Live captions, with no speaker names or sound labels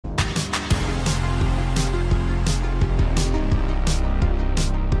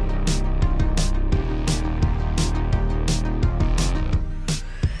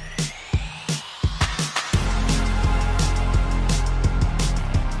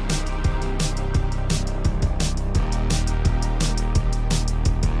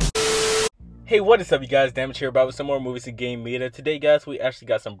Hey, what is up, you guys? Damage here about some more movies and game media. Today, guys, we actually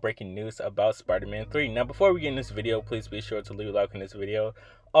got some breaking news about Spider-Man 3. Now, before we get in this video, please be sure to leave a like on this video.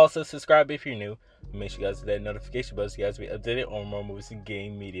 Also, subscribe if you're new. Make sure you guys hit that notification bell so you guys be updated on more movies and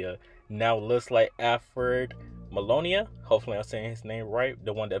game media. Now, it looks like Alfred Molina, hopefully I'm saying his name right,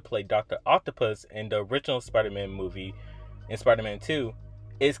 the one that played Dr.Octopus in the original Spider-Man movie in Spider-Man 2,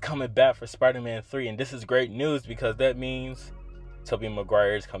 is coming back for Spider-Man 3. And this is great news because that means Tobey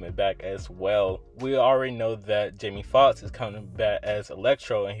Maguire is coming back as well. We already know that Jamie Foxx is coming back as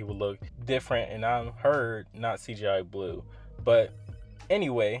Electro and he will look different, and I've heard not CGI blue. But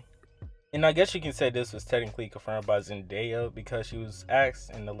anyway, and I guess you can say this was technically confirmed by Zendaya because she was asked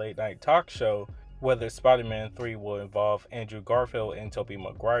in the late night talk show whether Spider-Man 3 will involve Andrew Garfield and Tobey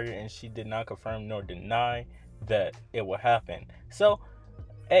Maguire, and she did not confirm nor deny that it will happen. So,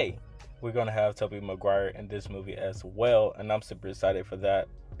 hey, we're going to have Tobey Maguire in this movie as well, and I'm super excited for that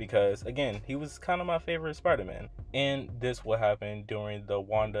because, again, he was kind of my favorite Spider-Man. And this will happen during the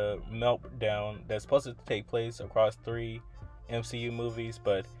Wanda meltdown that's supposed to take place across 3 MCU movies,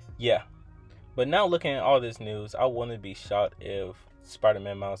 but yeah. But now looking at all this news, I wouldn't be shocked if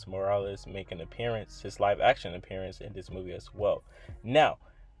Spider-Man Miles Morales make an appearance, his live action appearance in this movie as well. Now,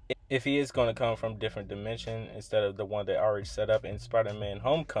 if he is going to come from different dimension instead of the one that already set up in Spider-Man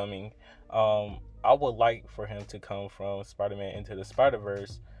Homecoming, I would like for him to come from Spider-Man Into the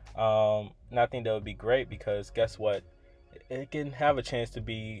Spider-Verse. And I think that would be great because guess what? It can have a chance to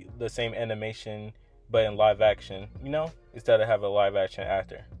be the same animation but in live action, you know, instead of have a live action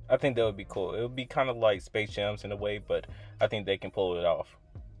actor. I think that would be cool. It would be kind of like Space Jams in a way, but I think they can pull it off.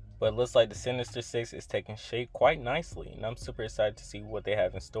 But it looks like the Sinister Six is taking shape quite nicely, and I'm super excited to see what they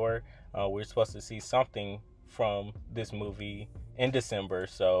have in store. We're supposed to see something from this movie in December,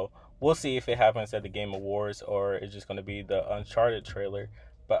 so we'll see if it happens at the Game Awards or it's just going to be the Uncharted trailer.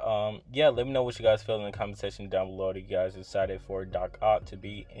 But yeah, let me know what you guys feel in the comment section down below. Do you guys excited for Doc Ock to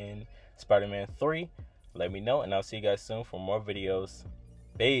be in Spider-Man 3? Let me know, and I'll see you guys soon for more videos.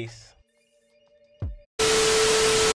 Peace.